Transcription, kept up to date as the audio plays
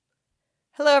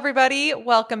Hello, everybody.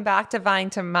 Welcome back to Vine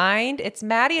to Mind. It's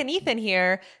Maddie and Ethan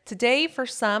here today for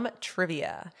some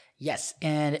trivia. Yes,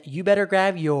 and you better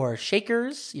grab your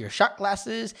shakers, your shot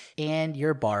glasses, and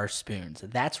your bar spoons.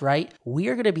 That's right. We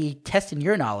are going to be testing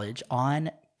your knowledge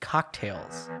on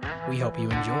cocktails. We hope you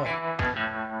enjoy.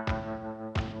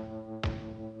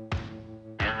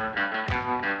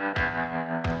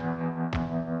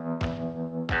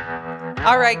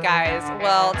 All right, guys.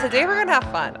 Well, today we're going to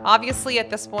have fun. Obviously,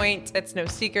 at this point, it's no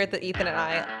secret that Ethan and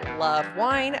I love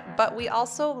wine, but we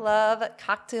also love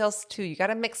cocktails too. You got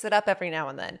to mix it up every now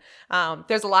and then.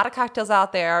 There's a lot of cocktails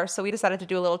out there, so we decided to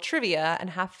do a little trivia and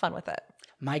have fun with it.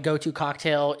 My go-to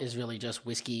cocktail is really just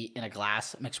whiskey in a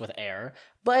glass mixed with air.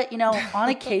 But, on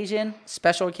occasion,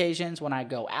 special occasions when I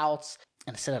go out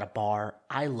and sit at a bar,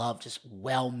 I love just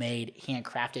well-made,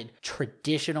 handcrafted,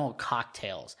 traditional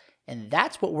cocktails. And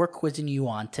that's what we're quizzing you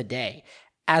on today.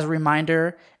 As a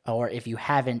reminder, or if you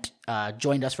haven't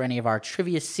joined us for any of our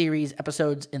trivia series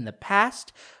episodes in the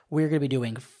past, we're going to be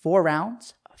doing 4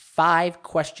 rounds, 5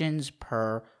 questions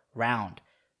per round.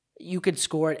 You can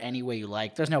score it any way you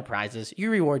like. There's no prizes. You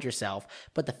reward yourself.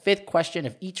 But the 5th question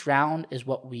of each round is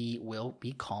what we will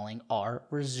be calling our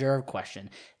reserve question.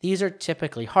 These are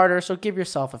typically harder, so give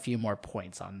yourself a few more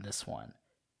points on this one.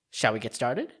 Shall we get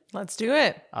started? Let's do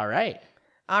it. All right.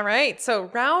 All right, so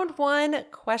round 1,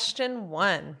 question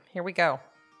 1. Here we go.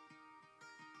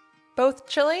 Both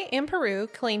Chile and Peru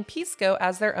claim pisco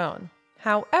as their own.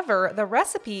 However, the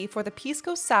recipe for the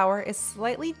pisco sour is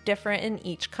slightly different in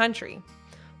each country.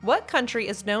 What country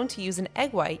is known to use an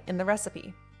egg white in the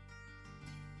recipe?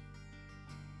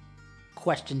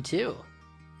 Question 2.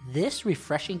 This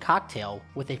refreshing cocktail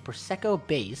with a Prosecco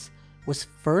base was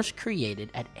first created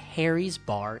at Harry's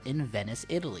Bar in Venice,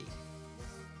 Italy.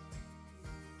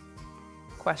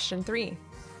 Question 3.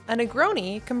 A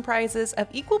Negroni comprises of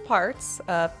equal parts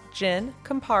of gin,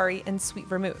 Campari, and sweet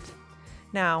vermouth.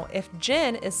 Now, if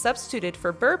gin is substituted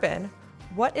for bourbon,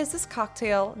 what is this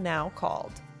cocktail now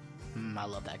called? I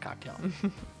love that cocktail.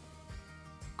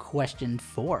 Question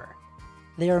 4.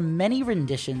 There are many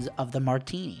renditions of the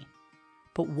martini,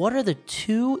 but what are the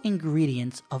 2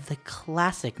 ingredients of the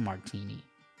classic martini?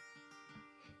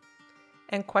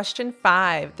 And question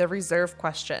 5, the reserve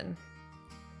question.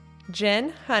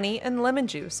 Gin, honey, and lemon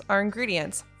juice are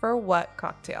ingredients for what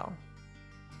cocktail?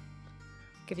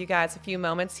 Give you guys a few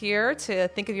moments here to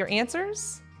think of your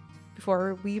answers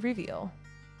before we reveal.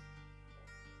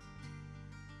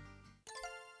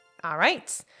 All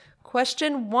right.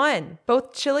 Question 1.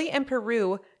 Both Chile and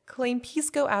Peru claim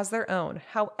pisco as their own.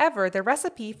 However, the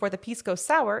recipe for the pisco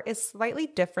sour is slightly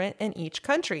different in each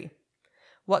country.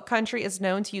 What country is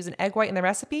known to use an egg white in the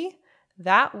recipe?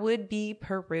 That would be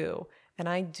Peru. And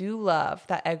I do love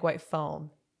that egg white foam.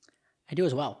 I do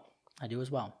as well.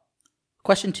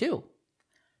 Question 2.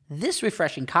 This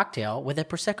refreshing cocktail with a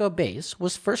Prosecco base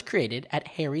was first created at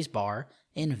Harry's Bar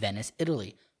in Venice,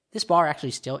 Italy. This bar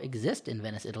actually still exists in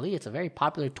Venice, Italy. It's a very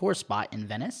popular tourist spot in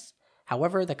Venice.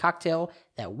 However, the cocktail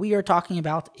that we are talking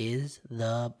about is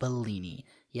the Bellini.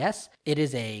 Yes, it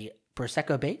is a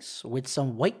Prosecco base with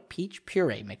some white peach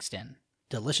puree mixed in.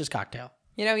 Delicious cocktail.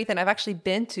 Ethan, I've actually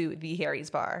been to the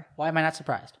Harry's Bar. Why am I not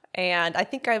surprised? And I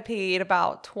think I paid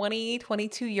about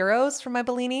 22 euros for my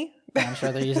Bellini. I'm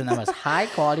sure they're using them as high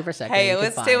quality Prosecco. Hey, it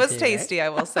was tasty, right? I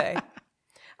will say.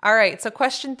 All right, so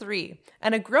question 3.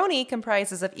 A Negroni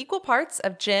comprises of equal parts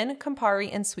of gin, Campari,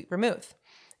 and sweet vermouth.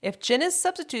 If gin is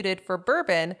substituted for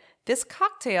bourbon, this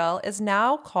cocktail is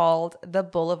now called the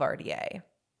Boulevardier.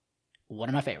 One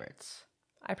of my favorites.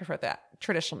 I prefer that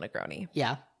traditional Negroni.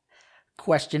 Yeah.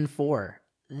 Question 4.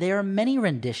 There are many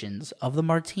renditions of the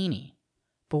martini,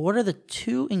 but what are the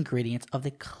 2 ingredients of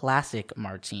the classic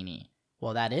martini?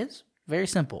 Well, that is very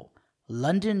simple.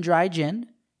 London dry gin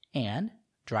and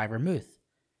dry vermouth.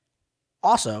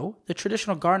 Also, the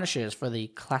traditional garnishes for the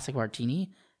classic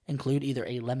martini include either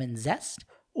a lemon zest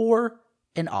or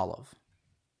an olive.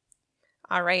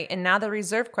 All right, and now the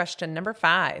reserve question, number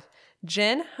 5.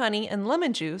 Gin, honey, and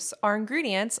lemon juice are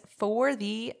ingredients for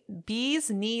the Bee's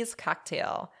Knees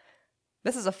cocktail.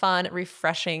 This is a fun,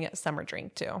 refreshing summer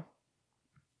drink, too.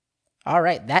 All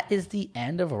right, that is the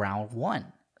end of round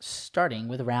 1. Starting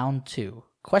with round 2.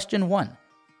 Question 1.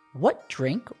 What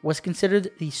drink was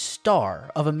considered the star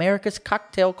of America's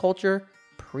cocktail culture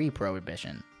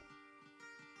pre-Prohibition?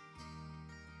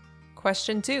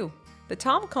 Question 2. The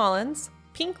Tom Collins,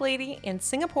 Pink Lady, and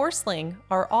Singapore Sling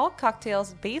are all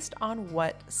cocktails based on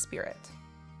what spirit?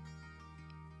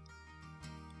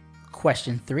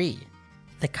 Question 3.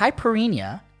 The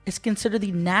caipirinha is considered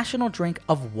the national drink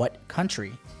of what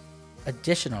country?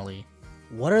 Additionally,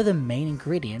 what are the main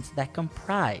ingredients that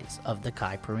comprise of the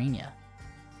caipirinha?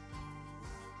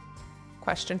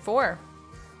 Question 4.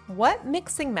 What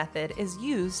mixing method is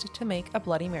used to make a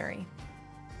Bloody Mary?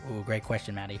 Ooh, great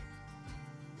question, Maddie.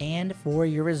 And for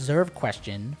your reserve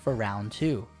question for round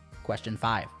 2, question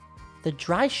 5. The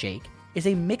dry shake is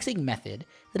a mixing method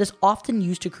that is often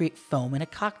used to create foam in a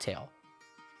cocktail.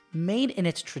 Made in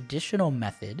its traditional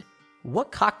method,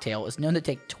 what cocktail is known to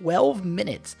take 12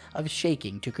 minutes of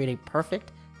shaking to create a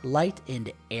perfect, light,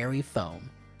 and airy foam?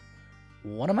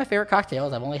 One of my favorite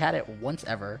cocktails. I've only had it once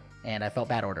ever, and I felt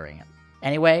bad ordering it.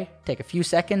 Anyway, take a few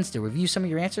seconds to review some of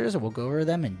your answers, and we'll go over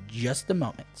them in just a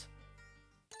moment.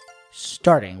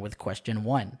 Starting with question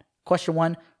 1. Question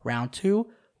 1, round 2.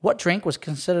 What drink was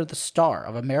considered the star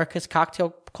of America's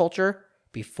cocktail culture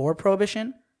before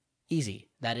Prohibition? Easy.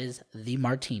 That is the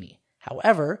martini.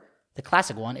 However, the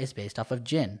classic one is based off of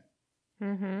gin.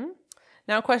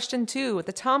 Now, question 2.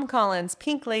 The Tom Collins,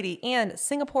 Pink Lady, and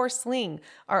Singapore Sling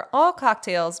are all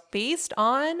cocktails based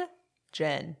on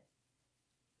gin.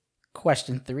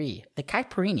 Question 3. The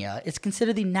caipirinha is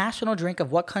considered the national drink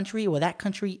of what country? Well, that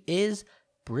country is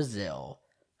Brazil.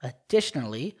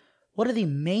 Additionally, what are the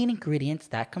main ingredients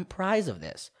that comprise of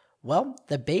this? Well,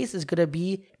 the base is going to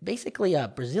be basically a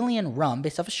Brazilian rum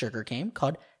based off of sugarcane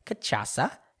called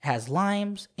cachaça. It has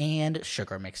limes and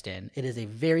sugar mixed in. It is a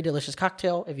very delicious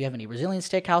cocktail. If you have any Brazilian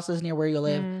steakhouses near where you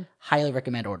live, highly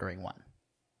recommend ordering one.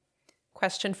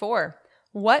 Question 4.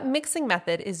 What mixing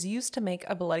method is used to make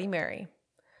a Bloody Mary?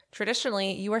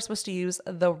 Traditionally, you are supposed to use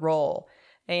the roll.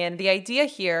 And the idea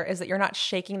here is that you're not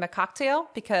shaking the cocktail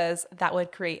because that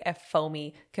would create a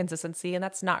foamy consistency, and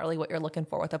that's not really what you're looking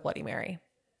for with a Bloody Mary.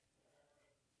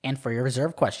 And for your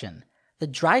reserve question, the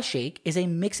dry shake is a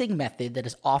mixing method that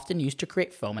is often used to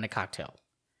create foam in a cocktail.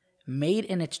 Made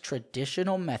in its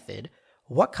traditional method,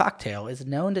 what cocktail is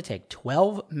known to take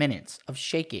 12 minutes of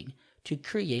shaking to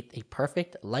create a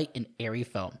perfect, light, and airy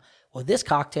foam? Well, this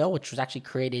cocktail, which was actually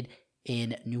created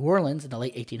in New Orleans in the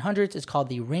late 1800s, is called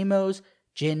the Ramos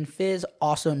Gin Fizz,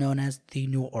 also known as the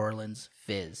New Orleans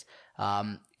Fizz.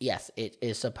 Yes, it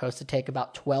is supposed to take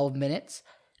about 12 minutes.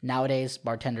 Nowadays,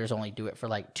 bartenders only do it for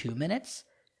like 2 minutes.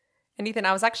 And Ethan,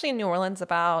 I was actually in New Orleans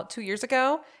about 2 years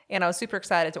ago, and I was super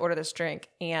excited to order this drink,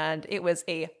 and it was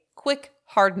a quick,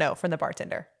 hard no from the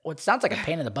bartender. Well, it sounds like a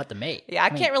pain in the butt to make. Yeah, I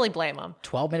can't really blame him.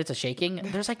 12 minutes of shaking?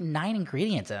 There's like 9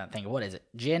 ingredients in that thing. What is it?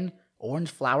 Gin, orange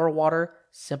flower water,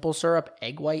 simple syrup,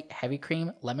 egg white, heavy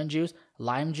cream, lemon juice,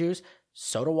 lime juice,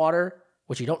 soda water,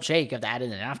 which you don't shake, you have to add it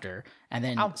in after. And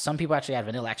then some people actually add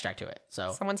vanilla extract to it.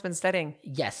 So someone's been studying.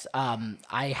 Yes.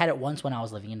 I had it once when I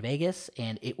was living in Vegas,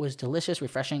 and it was delicious,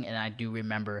 refreshing, and I do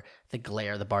remember the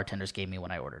glare the bartenders gave me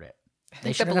when I ordered it.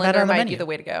 They should have had it on the menu. Might be the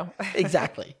way to go.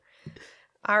 Exactly.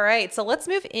 All right, so let's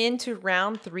move into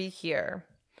round 3 here.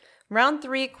 Round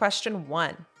 3, question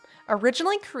 1.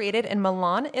 Originally created in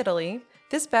Milan, Italy,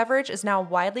 this beverage is now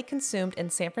widely consumed in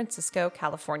San Francisco,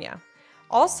 California.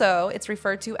 Also, it's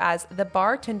referred to as the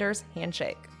bartender's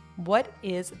handshake. What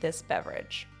is this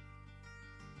beverage?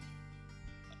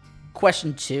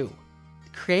 Question 2.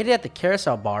 Created at the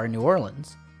Carousel Bar in New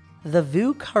Orleans, the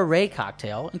Vieux Carré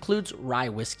cocktail includes rye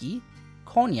whiskey,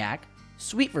 cognac,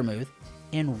 sweet vermouth,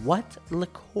 and what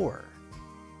liqueur?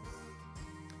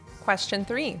 Question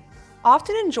 3.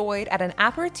 Often enjoyed at an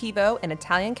aperitivo in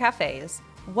Italian cafes,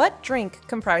 what drink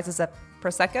comprises of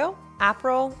Prosecco,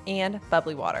 Aperol, and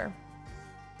bubbly water?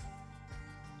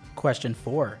 Question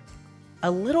 4.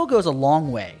 A little goes a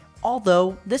long way,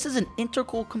 although this is an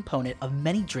integral component of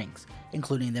many drinks,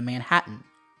 including the Manhattan.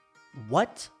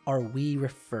 What are we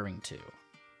referring to?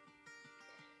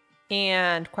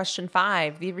 And question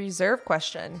 5, the reserve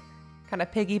question. Kind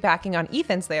of piggybacking on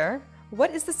Ethan's there.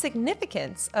 What is the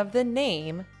significance of the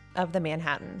name of the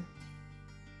Manhattan?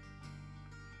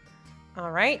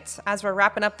 All right, as we're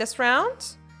wrapping up this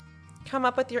round, come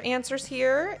up with your answers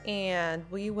here and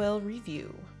we will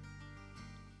review.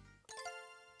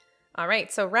 All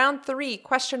right, so round 3,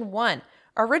 question 1.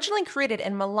 Originally created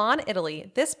in Milan,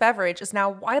 Italy, this beverage is now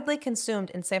widely consumed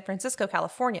in San Francisco,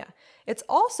 California. It's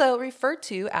also referred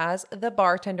to as the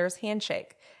bartender's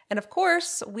handshake. And of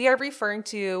course, we are referring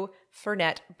to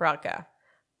Fernet Branca.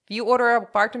 If you order a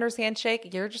bartender's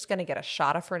handshake, you're just going to get a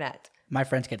shot of Fernet. My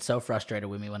friends get so frustrated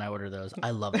with me when I order those.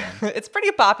 I love them. It's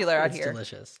pretty popular out here. It's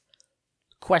delicious.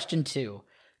 Question 2.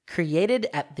 Created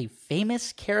at the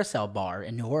famous Carousel Bar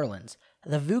in New Orleans,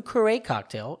 the Vieux Carré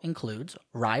cocktail includes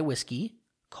rye whiskey,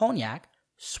 cognac,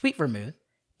 sweet vermouth,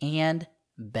 and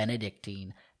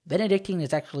Benedictine. Benedictine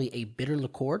is actually a bitter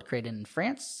liqueur created in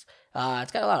France.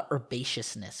 It's got a lot of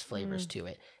herbaceousness flavors to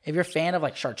it. If you're a fan of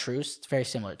like chartreuse, it's very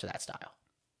similar to that style.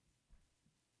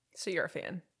 So you're a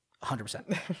fan.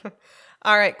 100%.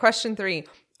 All right, question 3.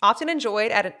 Often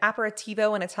enjoyed at an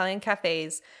aperitivo in Italian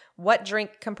cafes, what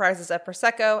drink comprises of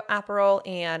Prosecco, Aperol,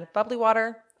 and bubbly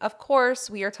water? Of course,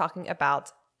 we are talking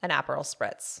about an Aperol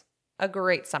Spritz, a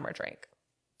great summer drink.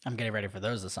 I'm getting ready for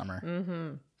those this summer.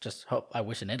 Mm-hmm. Just hope I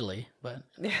wish in Italy, but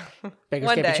Yeah. beggars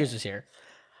One can't day. be choosers here.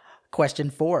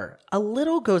 Question 4. A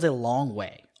little goes a long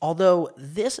way, although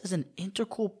this is an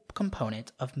integral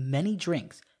component of many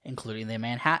drinks, including the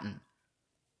Manhattan.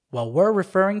 Well, we're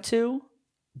referring to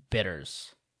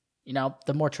bitters. You know,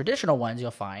 the more traditional ones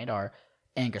you'll find are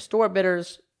Angostura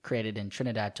bitters, created in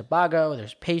Trinidad Tobago.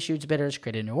 There's Peychaud's bitters,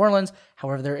 created in New Orleans.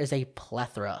 However, there is a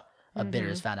plethora of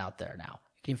bitters found out there now.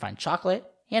 You can find chocolate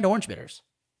and orange bitters.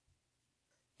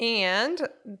 And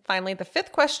finally, the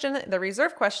fifth question, the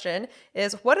reserve question,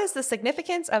 is what is the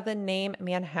significance of the name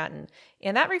Manhattan?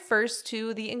 And that refers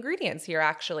to the ingredients here,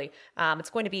 actually. It's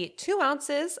going to be 2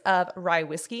 ounces of rye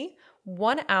whiskey,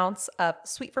 1 ounce of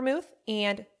sweet vermouth,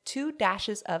 and 2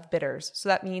 dashes of bitters. So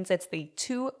that means it's the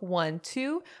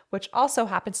 212, which also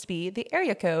happens to be the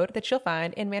area code that you'll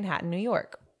find in Manhattan, New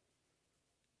York.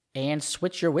 And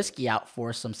switch your whiskey out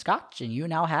for some scotch, and you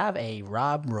now have a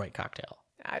Rob Roy cocktail.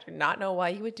 I do not know why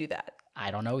you would do that.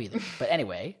 I don't know either. But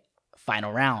anyway,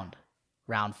 final round.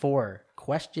 Round 4,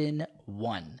 question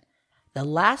 1. The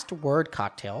Last Word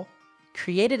cocktail,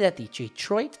 created at the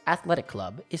Detroit Athletic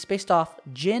Club, is based off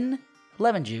gin,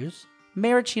 lemon juice,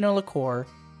 maraschino liqueur,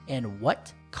 and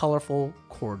what colorful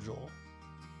cordial?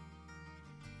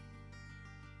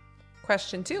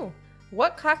 Question 2.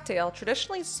 What cocktail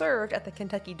traditionally served at the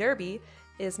Kentucky Derby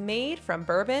is made from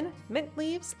bourbon, mint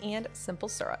leaves, and simple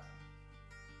syrup?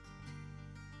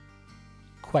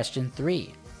 Question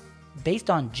 3. Based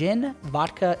on gin,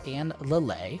 vodka, and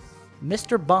Lillet,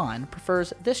 Mr. Bond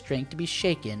prefers this drink to be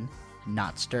shaken,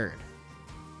 not stirred.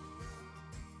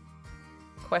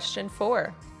 Question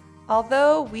 4.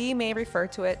 Although we may refer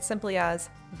to it simply as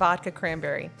vodka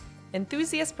cranberry,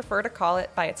 enthusiasts prefer to call it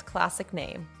by its classic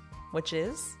name, which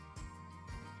is?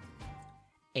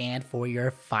 And for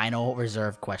your final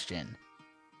reserve question.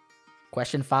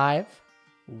 Question 5.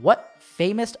 What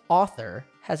famous author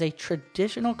has a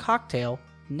traditional cocktail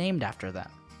named after them?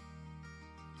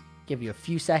 Give you a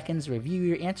few seconds to review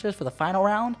your answers for the final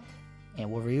round, and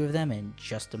we'll review them in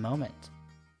just a moment.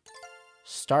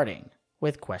 Starting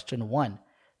with question 1.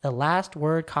 The Last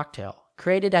Word cocktail,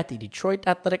 created at the Detroit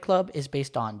Athletic Club, is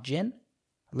based on gin,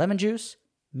 lemon juice,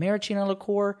 maraschino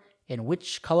liqueur, and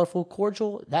which colorful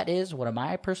cordial? That is one of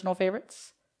my personal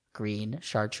favorites, green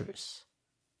chartreuse.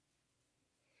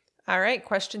 All right,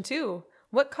 question 2.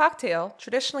 What cocktail,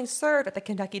 traditionally served at the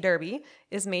Kentucky Derby,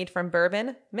 is made from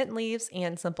bourbon, mint leaves,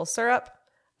 and simple syrup?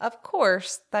 Of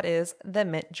course, that is the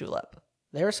mint julep.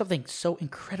 There is something so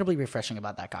incredibly refreshing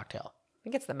about that cocktail. I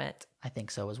think it's the mint. I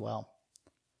think so as well.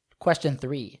 Question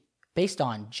 3. Based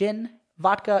on gin,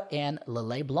 vodka, and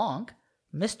Lillet Blanc,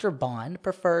 Mr. Bond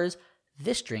prefers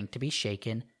this drink to be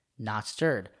shaken, not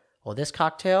stirred. Well, this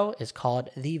cocktail is called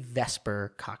the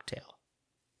Vesper cocktail.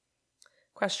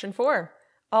 Question 4.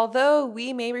 Although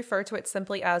we may refer to it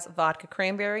simply as vodka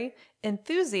cranberry,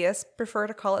 enthusiasts prefer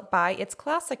to call it by its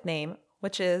classic name,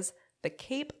 which is the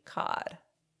Cape Cod.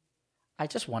 I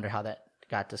just wonder how that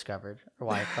got discovered, or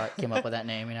why I came up with that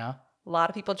name, you know? A lot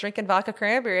of people drinking vodka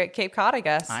cranberry at Cape Cod, I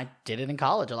guess. I did it in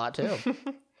college a lot too.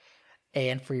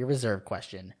 And for your reserve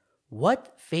question,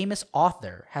 what famous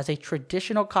author has a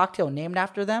traditional cocktail named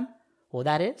after them? Well,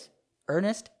 that is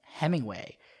Ernest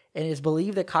Hemingway. It is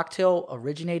believed the cocktail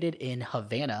originated in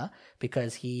Havana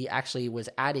because he actually was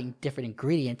adding different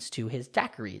ingredients to his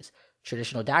daiquiris.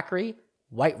 Traditional daiquiri,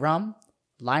 white rum,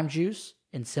 lime juice,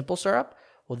 and simple syrup.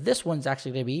 Well, this one's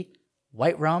actually going to be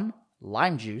white rum,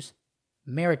 lime juice,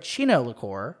 maraschino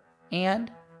liqueur,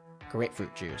 and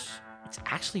grapefruit juice. It's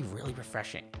actually really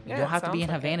refreshing. You Yeah, don't it have to be in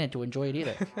sounds like Havana to enjoy it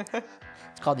either.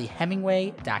 It's called the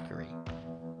Hemingway Daiquiri.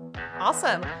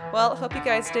 Awesome. Well, hope you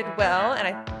guys did well, and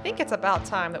I think it's about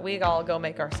time that we all go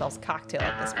make ourselves cocktail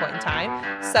at this point in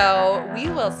time. So we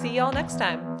will see y'all next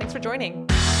time. Thanks for joining.